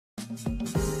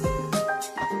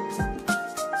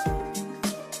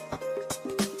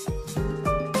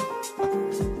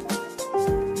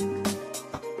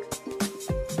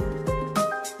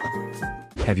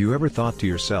Have you ever thought to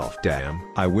yourself, damn,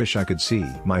 I wish I could see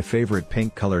my favorite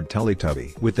pink-colored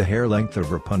Teletubby with the hair length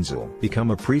of Rapunzel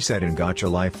become a preset in Gacha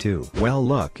Life 2? Well,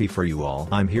 lucky for you all,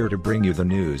 I'm here to bring you the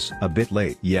news, a bit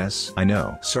late. Yes, I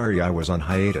know, sorry I was on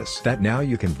hiatus. That now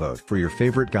you can vote for your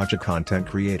favorite Gacha content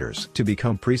creators to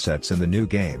become presets in the new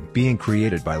game being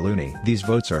created by Luni. These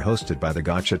votes are hosted by the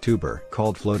GACHATUBER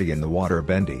called Floaty in the Water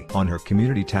Bendy on her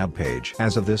community tab page.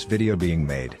 As of this video being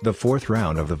made, the 4th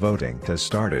round of the voting has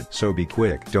started, so be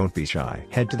quick. Don't be shy.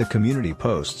 Head to the community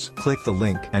posts, click the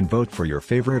link, and vote for your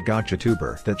favorite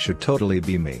GACHATUBER. That should totally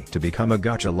be me to become a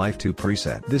Gacha Life 2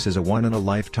 preset. This is a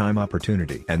one-in-a-lifetime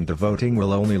opportunity, and the voting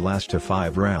will only last to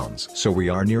 5 rounds. So we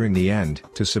are nearing the end.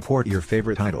 To support your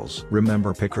favorite titles,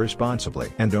 remember, pick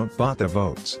responsibly and don't bot the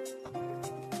votes.